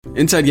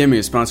Inside Gaming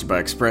is sponsored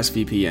by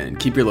ExpressVPN.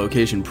 Keep your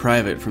location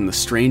private from the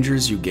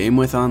strangers you game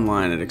with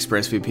online at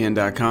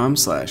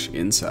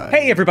expressvpn.com/inside.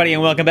 Hey everybody,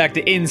 and welcome back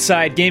to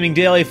Inside Gaming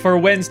Daily for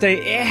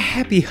Wednesday.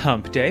 Happy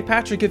Hump Day.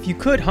 Patrick, if you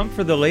could, hump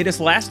for the latest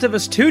Last of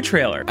Us 2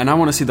 trailer. And I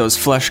want to see those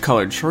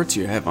flesh-colored shorts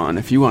you have on,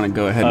 if you want to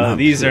go ahead and hump.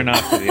 These are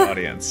not for the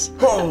audience.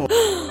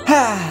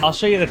 I'll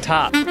show you the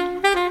top.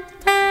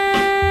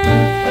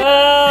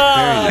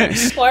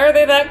 Why are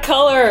they that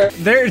color?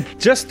 They're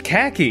just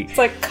khaki. It's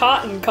like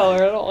cotton color.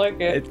 I don't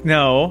like it.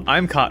 No,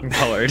 I'm cotton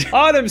colored.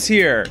 Autumn's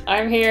here.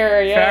 I'm here.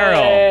 Yay.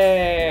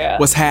 Farrell.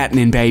 What's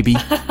happening, baby?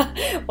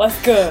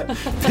 What's good?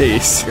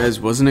 Peace. Guys,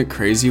 wasn't it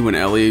crazy when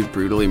Ellie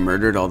brutally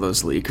murdered all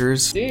those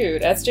leakers?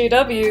 Dude,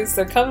 SJWs,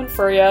 they're coming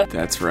for you.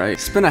 That's right.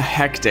 It's been a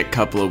hectic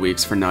couple of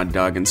weeks for Naughty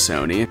Dog and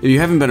Sony. If you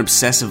haven't been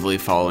obsessively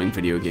following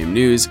video game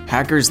news,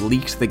 hackers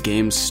leaked the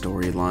game's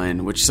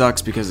storyline, which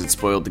sucks because it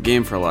spoiled the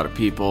game for a lot of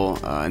people,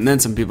 and then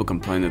some people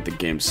complain that the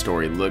game's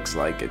story looks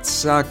like it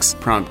sucks,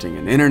 prompting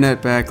an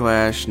internet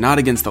backlash, not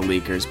against the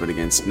leakers, but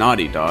against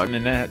Naughty Dog.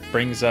 And that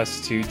brings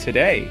us to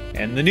today,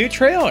 and the new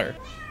trailer.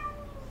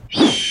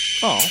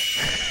 Oh,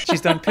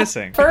 she's done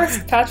pissing.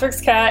 First,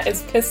 Patrick's cat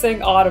is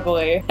pissing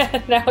audibly,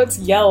 and now it's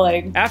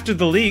yelling. After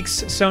the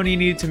leaks, Sony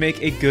needed to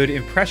make a good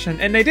impression,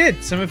 and they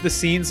did. Some of the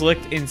scenes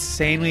looked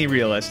insanely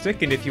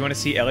realistic, and if you want to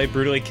see Ellie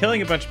brutally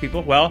killing a bunch of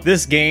people, well,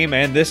 this game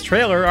and this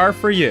trailer are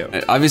for you.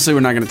 Obviously,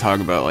 we're not going to talk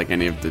about like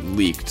any of the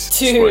leaked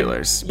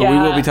spoilers, but we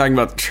will be talking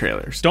about the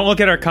trailers. Don't look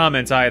at our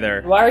comments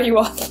either. Why are you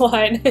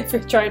offline if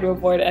you're trying to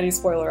avoid any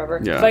spoiler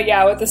ever? Yeah. But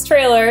yeah, with this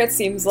trailer, it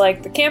seems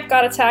like the camp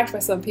got attacked by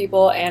some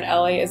people, and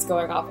Ellie is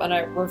going off on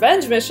a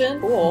revenge mission.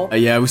 Cool.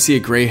 Yeah, we see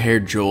a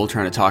gray-haired Joel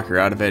trying to talk her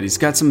out of it. He's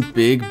got some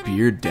big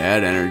beard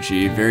dad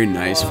energy. Very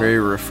nice, very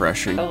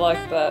refreshing. I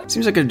like that.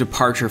 Seems like a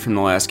departure from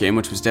the last game,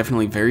 which was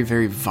definitely very,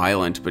 very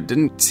violent, but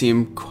didn't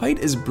seem quite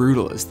as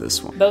brutal as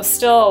this one. Though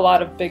still a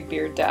lot of big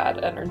beard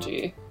dad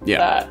energy. Yeah.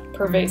 That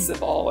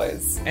pervasive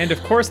always. And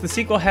of course, the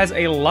sequel has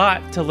a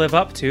lot to live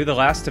up to. The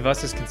Last of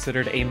Us is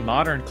considered a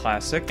modern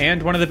classic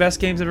and one of the best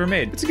games ever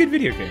made. It's a good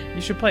video game.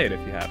 You should play it if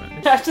you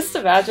haven't. I'm just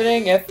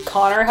imagining if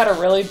Connor had a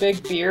really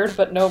big beard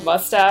but no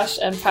mustache,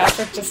 and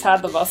Patrick just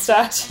had the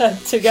mustache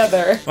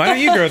together. Why don't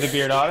you grow the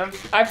beard, Autumn?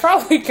 I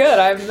probably could.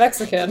 I'm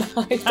Mexican.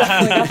 I definitely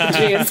got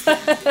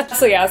the genes.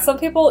 So yeah, some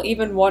people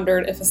even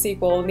wondered if a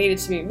sequel needed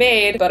to be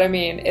made, but I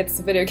mean, it's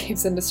the video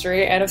games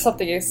industry, and if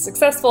something is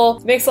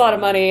successful, makes a lot of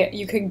money,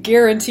 you can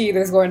guarantee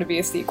there's going to be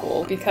a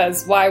sequel,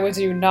 because why would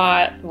you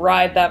not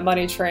ride that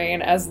money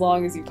train as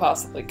long as you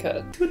possibly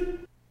could?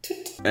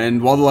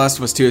 And while The Last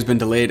of Us 2 has been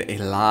delayed a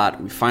lot,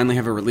 we finally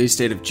have a release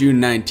date of June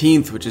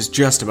 19th, which is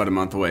just about a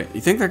month away. You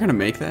think they're going to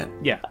make that?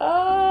 Yeah.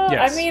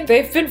 Yes. I mean,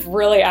 they've been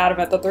really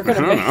adamant that they're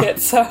going to make it,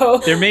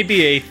 so... There may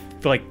be a,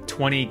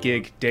 20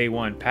 gig day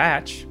one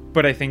patch,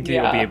 but I think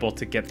you'll be able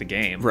to get the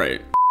game.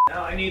 Right.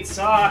 Now I need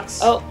socks.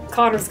 Oh,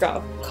 Connor's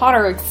gone.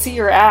 Connor, see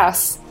your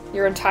ass.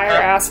 Your entire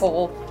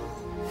asshole.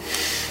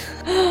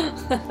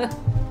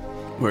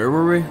 Where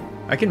were we?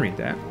 I can read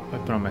that. I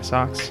put on my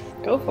socks.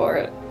 Go for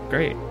it.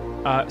 Great.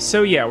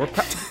 So yeah, we're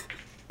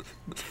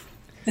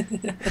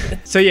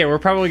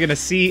probably going to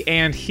see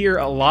and hear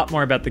a lot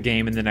more about the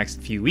game in the next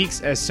few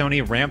weeks as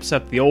Sony ramps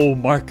up the old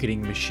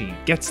marketing machine,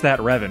 gets that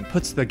revving,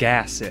 puts the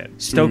gas in,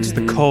 stokes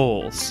the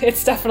coals.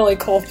 It's definitely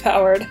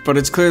coal-powered. But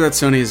it's clear that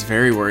Sony is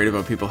very worried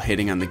about people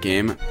hating on the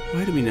game.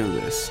 Why do we know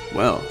this?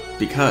 Well,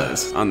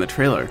 because on the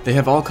trailer, they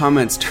have all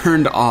comments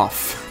turned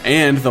off,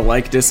 and the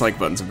like-dislike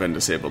buttons have been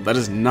disabled. That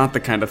is not the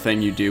kind of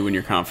thing you do when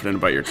you're confident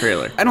about your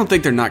trailer. I don't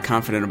think they're not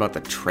confident about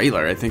the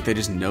trailer. I think they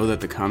just know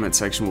that the comment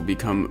section will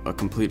become a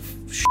complete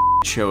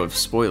show of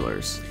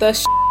spoilers. The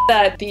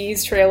that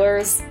these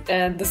trailers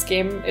and this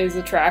game is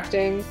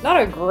attracting,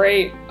 not a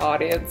great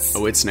audience.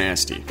 Oh, it's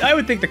nasty. I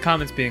would think the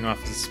comments being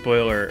off is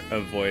spoiler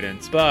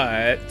avoidance,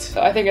 but...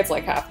 I think it's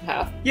like half and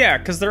half. Yeah,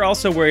 because they're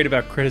also worried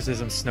about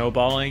criticism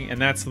snowballing,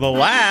 and that's the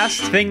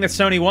last thing that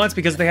Sony wants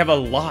because they have a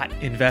lot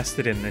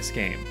invested in this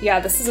game. Yeah,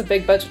 this is a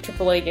big budget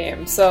AAA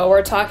game, so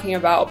we're talking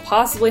about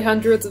possibly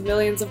hundreds of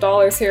millions of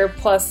dollars here,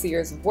 plus the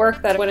years of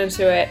work that went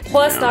into it.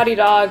 Plus, Naughty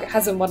Dog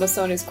has been one of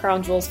Sony's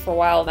crown jewels for a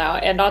while now,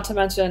 and not to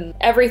mention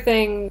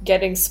everything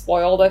getting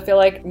spoiled. I feel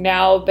like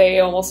now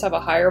they almost have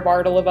a higher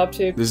bar to live up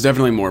to. There's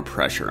definitely more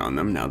pressure on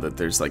them now that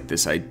there's like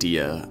this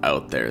idea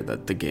out there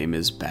that the game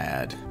is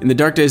bad. In the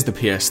dark days of the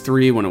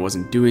PS3, when it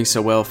wasn't doing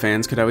so well,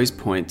 fans could always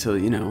point to,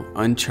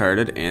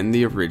 Uncharted and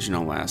the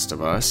original Last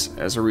of Us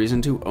as a reason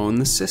to own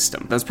the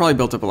system. That's probably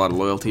built up a lot of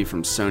loyalty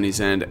from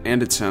Sony's end,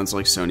 and it sounds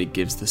like Sony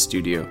gives the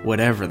studio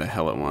whatever the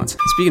hell it wants.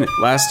 Speaking of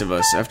Last of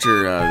Us,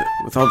 after,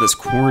 with all this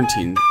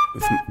quarantine,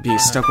 with being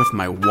stuck with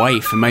my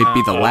wife, it might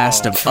be the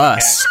Last of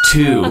Us,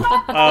 too.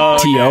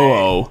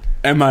 T-O-O.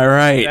 Am I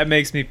right? That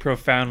makes me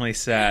profoundly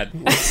sad.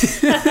 No,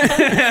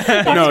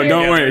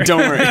 don't worry.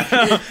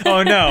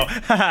 Oh, no.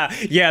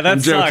 Yeah,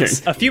 that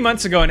sucks. A few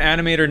months ago, an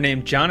animator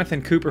named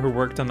Jonathan Cooper, who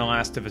worked on The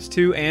Last of Us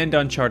 2 and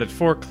Uncharted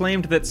 4,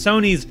 claimed that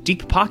Sony's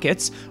deep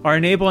pockets are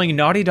enabling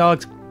Naughty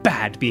Dog's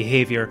bad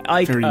behavior.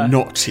 Like, Very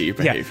naughty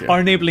behavior. Yeah, are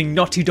enabling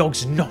Naughty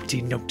Dog's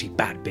naughty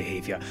bad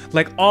behavior.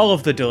 Like all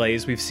of the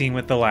delays we've seen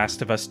with The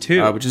Last of Us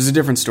 2. Which is a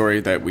different story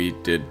that we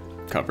did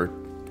cover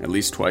at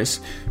least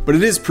twice, but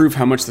it is proof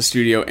how much the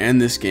studio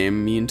and this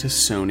game mean to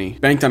Sony.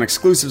 Banked on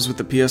exclusives with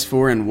the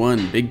PS4 and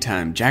won big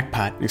time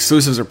jackpot.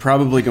 Exclusives are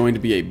probably going to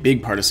be a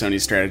big part of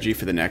Sony's strategy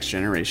for the next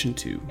generation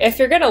too. If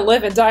you're gonna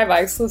live and die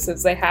by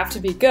exclusives, they have to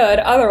be good,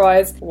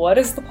 otherwise, what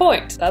is the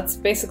point? That's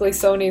basically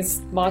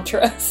Sony's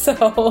mantra,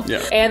 so...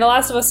 Yeah. And The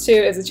Last of Us 2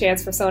 is a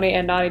chance for Sony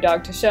and Naughty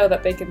Dog to show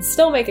that they can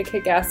still make a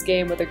kick-ass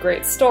game with a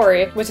great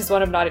story, which is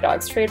one of Naughty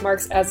Dog's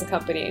trademarks as a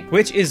company.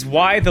 Which is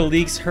why the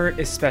leaks hurt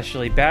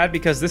especially bad,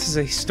 because this is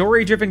a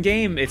story-driven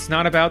game. It's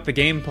not about the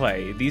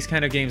gameplay. These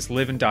kind of games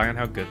live and die on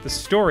how good the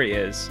story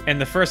is. And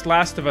the first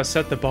Last of Us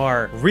set the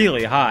bar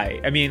really high.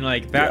 I mean,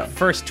 like, that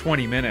first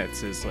 20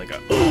 minutes is like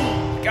a,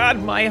 oh,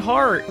 God, my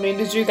heart. I mean,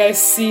 did you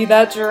guys see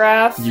that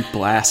giraffe? You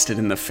blasted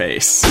in the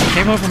face.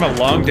 Came home from a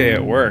long day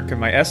at work, and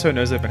my SO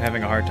knows I've been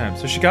having a hard time,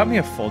 so she got me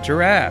a full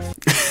giraffe.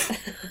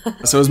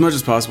 So as much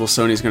as possible,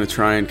 Sony's going to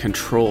try and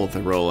control the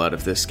rollout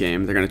of this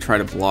game. They're going to try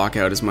to block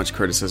out as much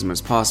criticism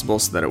as possible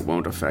so that it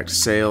won't affect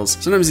sales.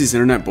 Sometimes these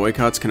internet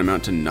boycotts can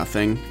amount to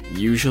nothing.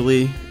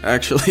 Usually,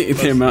 actually,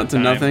 they amount to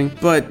nothing.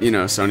 But, you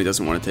know, Sony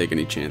doesn't want to take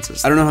any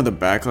chances. I don't know how the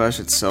backlash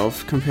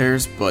itself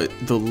compares, but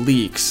the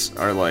leaks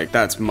are like,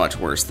 that's much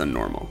worse than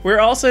normal. We're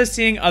also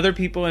seeing other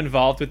people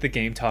involved with the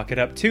game talk it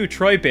up too.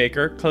 Troy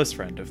Baker, close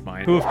friend of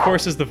mine, who of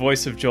course is the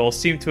voice of Joel,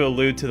 seemed to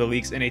allude to the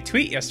leaks in a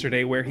tweet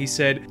yesterday where he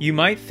said, "You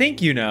might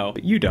think you know,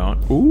 but you don't."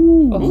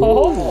 Ooh.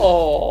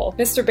 Oh,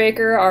 Mr.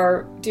 Baker,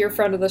 our dear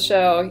friend of the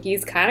show,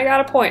 he's kind of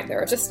got a point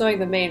there. Just knowing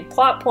the main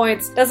plot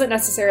points doesn't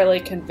necessarily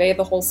convey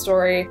the whole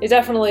story. It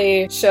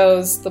definitely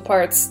shows the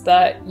parts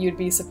that you'd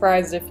be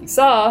surprised if you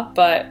saw,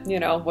 but, you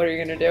know, what are you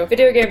going to do?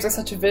 Video games are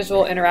such a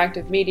visual,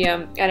 interactive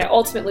medium, and it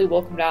ultimately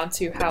will come down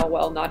to how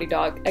well Naughty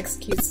Dog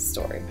executes the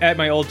story. At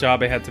my old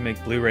job, I had to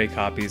make Blu-ray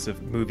copies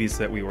of movies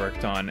that we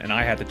worked on, and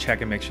I had to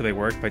check and make sure they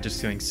worked by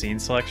just doing scene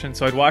selection.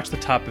 So I'd watch the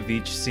top of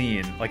each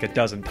scene like a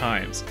dozen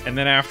times, and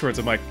then afterwards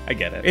I'm like, I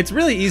get it. It's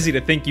really easy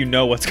to think you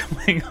know what's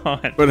going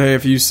on. But hey,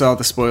 if you saw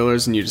the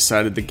spoilers and you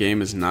decided the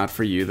game is not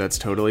for you, that's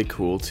totally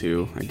cool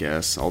too, I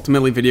guess.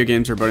 Ultimately, video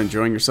games are about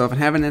enjoying yourself and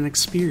having an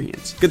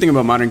experience. Good thing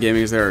about modern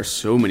gaming is there are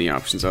so many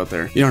options out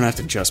there. You don't have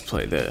to just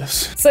play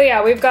this. So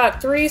yeah, we've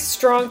got 3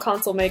 strong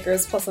console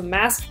makers plus a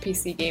massive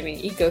PC gaming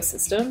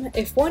ecosystem.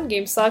 If one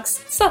game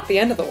sucks, it's not the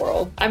end of the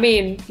world. I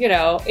mean, you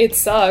know, it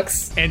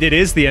sucks. And it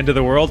is the end of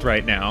the world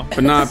right now.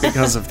 But not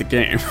because of the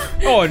game.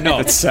 Oh no.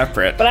 It's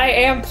separate. But I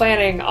am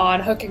planning on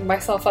hooking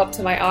myself up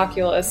to my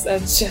Oculus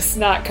and just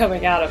not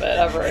coming out of it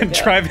ever again.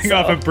 Driving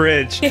off a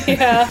bridge.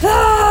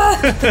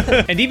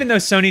 Yeah. And even though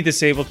Sony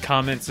disabled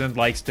comments and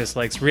likes,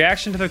 dislikes,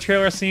 reaction to the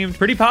trailer seemed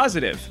pretty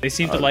positive. They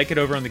seemed to like it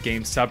over on the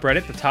game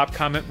subreddit. The top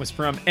comment was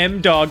from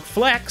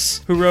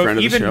MDogFlex, who wrote,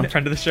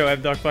 friend of the show,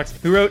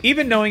 MDogFlex, who wrote,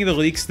 "Even knowing the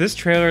leaks, this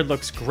trailer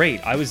looks great.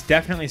 I was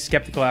definitely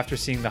skeptical after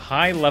seeing the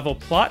high-level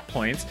plot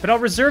points, but I'll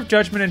reserve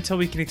judgment until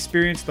we can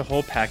experience the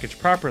whole package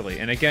properly."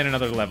 And again,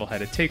 another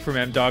level-headed take from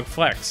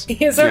MDogFlex.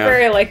 He's a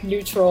very, like,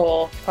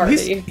 neutral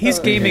party. He's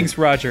gaming's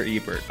Roger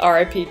Ebert.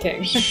 R.I.P.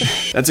 King.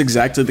 That's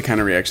exactly the kind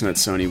of reaction that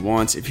Sony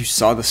wants. If you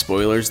saw the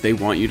spoilers, they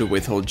want you to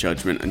withhold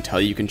judgment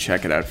until you can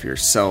check it out for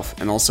yourself.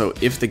 And also,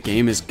 if the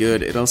game is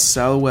good, it'll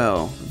sell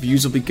well.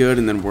 Reviews will be good,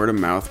 and then word of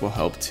mouth will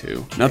help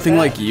too. Nothing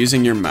like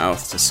using your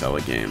mouth to sell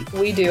a game.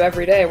 We do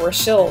every day. We're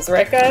shills,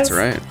 right, guys? That's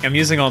right. I'm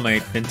using all my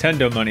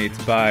Nintendo money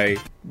to buy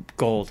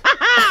gold.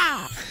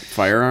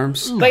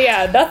 Firearms? But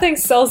yeah, nothing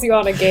sells you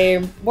on a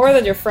game more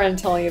than your friend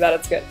telling you that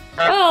it's good.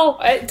 Well,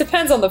 it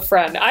depends on the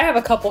friend. I have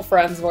a couple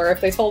friends where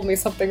if they told me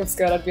something was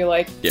good, I'd be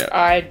like, yeah.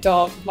 I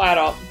don't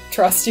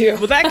trust you.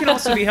 Well, that can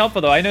also be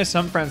helpful, though. I know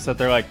some friends that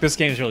they're like, this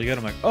game's really good.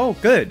 I'm like, oh,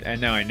 good.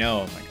 And now I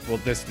know. I'm like, well,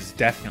 this is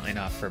definitely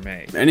not for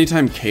me.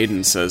 Anytime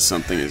Caden says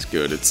something is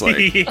good, it's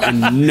like, yeah.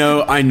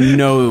 I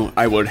know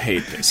I would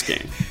hate this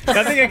game.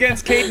 Nothing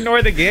against Caden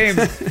or the game.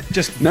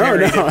 Just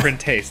very different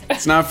taste.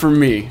 It's not for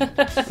me.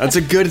 That's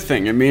a good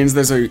thing. It means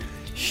there's a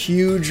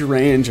huge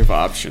range of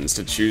options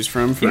to choose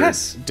from for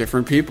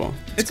different people.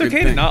 It's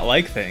okay to not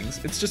like things.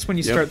 It's just when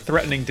you start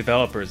threatening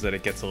developers that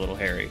it gets a little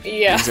hairy.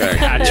 Yeah. Exactly.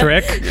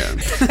 Patrick.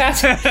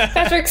 Yeah.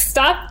 Patrick,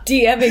 stop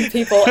DMing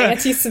people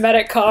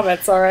anti-Semitic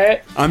comments,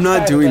 alright? I'm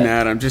not doing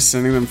that. I'm just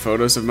sending them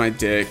photos of my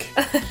dick.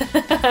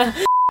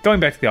 Going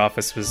back to the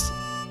office was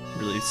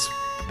really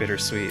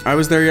bittersweet. I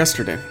was there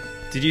yesterday.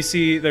 Did you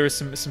see there was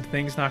some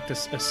things knocked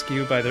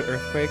askew by the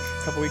earthquake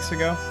a couple weeks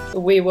ago?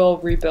 We will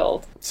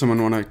rebuild.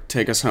 Someone want to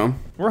take us home?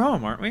 We're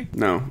home, aren't we?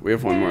 No, we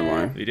have one more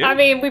line. We do? I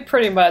mean, we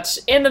pretty much.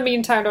 In the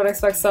meantime, don't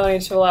expect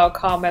Sony to allow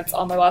comments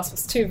on The Last of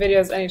Us 2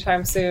 videos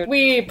anytime soon.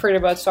 We pretty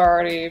much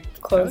already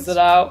closed it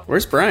out.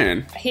 Where's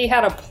Brian? He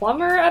had a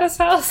plumber at his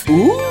house.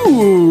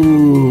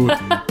 Ooh,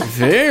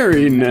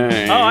 very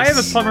nice. Oh, I have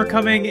a plumber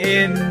coming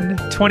in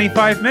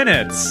 25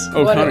 minutes.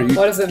 Oh, Connor,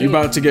 what does it mean? You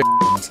about to get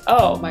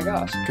Oh my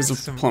gosh.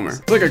 because of plumber.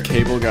 It's like a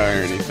cable guy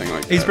or anything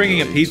like that. He's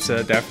bringing a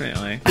pizza,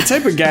 definitely. The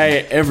type of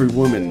guy every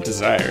woman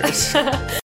desires.